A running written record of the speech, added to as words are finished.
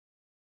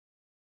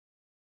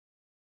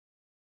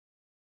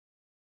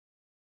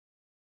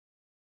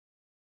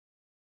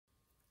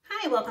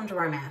Hi, welcome to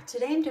our math.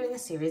 Today I'm doing a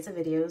series of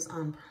videos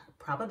on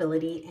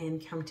probability and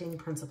counting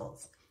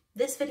principles.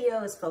 This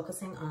video is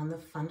focusing on the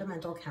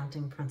fundamental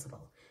counting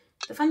principle.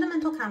 The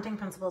fundamental counting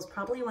principle is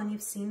probably one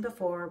you've seen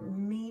before,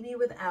 maybe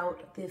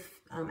without the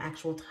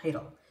actual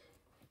title.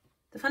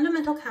 The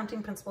fundamental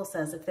counting principle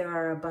says if there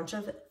are a bunch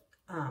of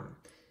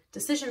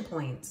decision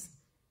points,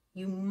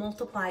 you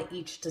multiply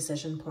each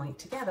decision point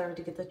together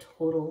to get the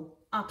total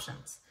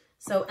options.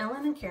 So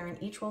Ellen and Karen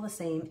each roll the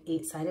same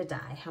 8-sided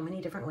die. How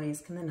many different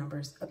ways can the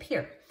numbers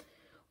appear?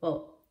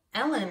 Well,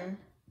 Ellen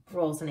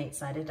rolls an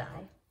 8-sided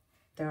die.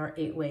 There are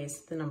 8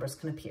 ways the numbers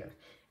can appear.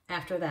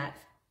 After that,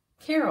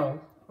 Carol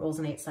rolls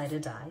an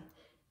 8-sided die.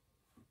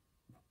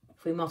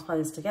 If we multiply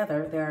this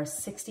together, there are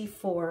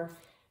 64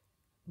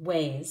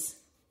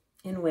 ways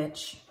in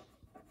which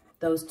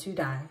those two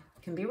die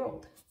can be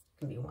rolled. It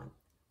can be 1,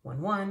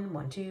 1, 1,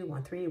 1, 2,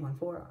 1, 3, 1,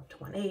 4, up to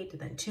 1, 8,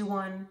 then 2,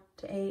 1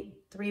 to 8,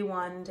 3,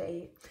 1 to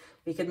 8.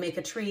 We could make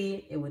a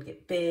tree, it would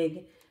get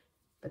big,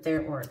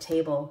 or a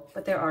table,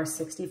 but there are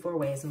 64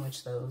 ways in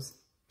which those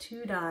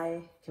two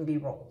die can be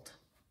rolled.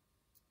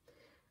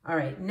 All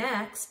right,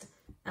 next,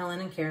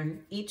 Ellen and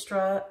Karen each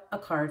draw a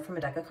card from a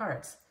deck of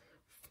cards.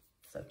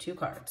 So 2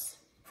 cards.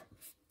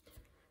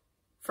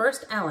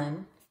 First,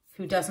 Ellen,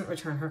 who doesn't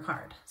return her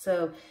card.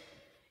 So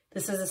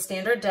this is a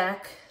standard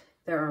deck.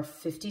 There are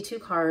 52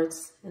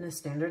 cards in a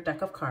standard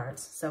deck of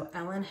cards. So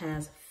Ellen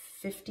has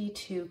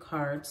 52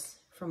 cards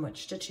from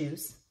which to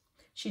choose.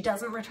 She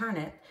doesn't return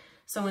it.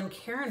 So when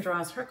Karen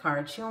draws her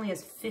card, she only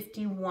has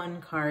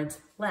 51 cards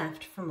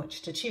left from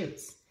which to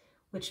choose,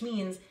 which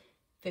means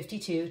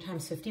 52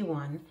 times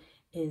 51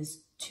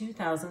 is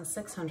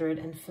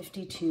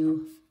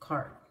 2,652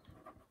 card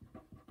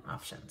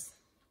options.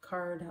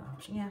 Card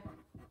option, yeah.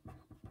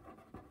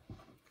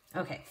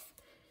 Okay.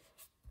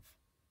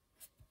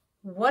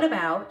 What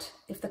about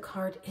if the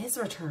card is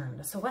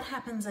returned? So what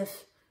happens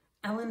if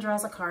Ellen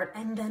draws a card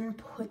and then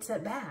puts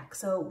it back?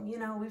 So,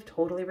 we've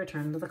totally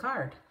returned the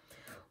card.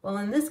 Well,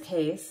 in this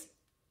case,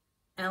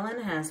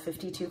 Ellen has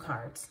 52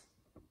 cards,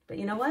 but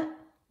you know what?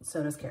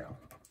 So does Carol.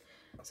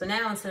 So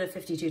now instead of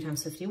 52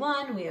 times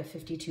 51, we have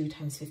 52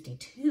 times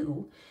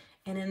 52.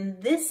 And in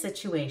this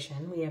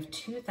situation, we have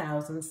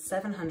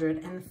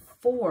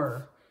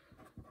 2,704,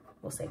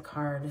 we'll say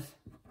card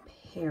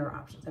pair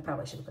options. I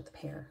probably should have put the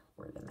pair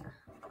word in there,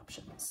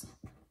 options.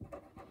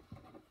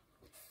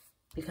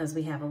 Because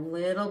we have a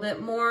little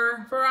bit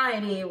more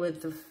variety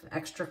with the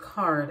extra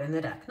card in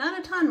the deck. Not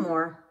a ton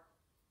more,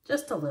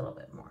 just a little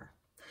bit more.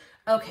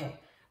 Okay,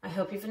 I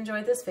hope you've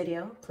enjoyed this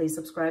video. Please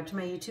subscribe to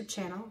my YouTube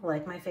channel,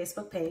 like my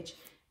Facebook page,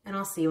 and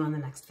I'll see you on the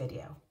next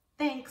video.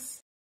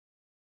 Thanks.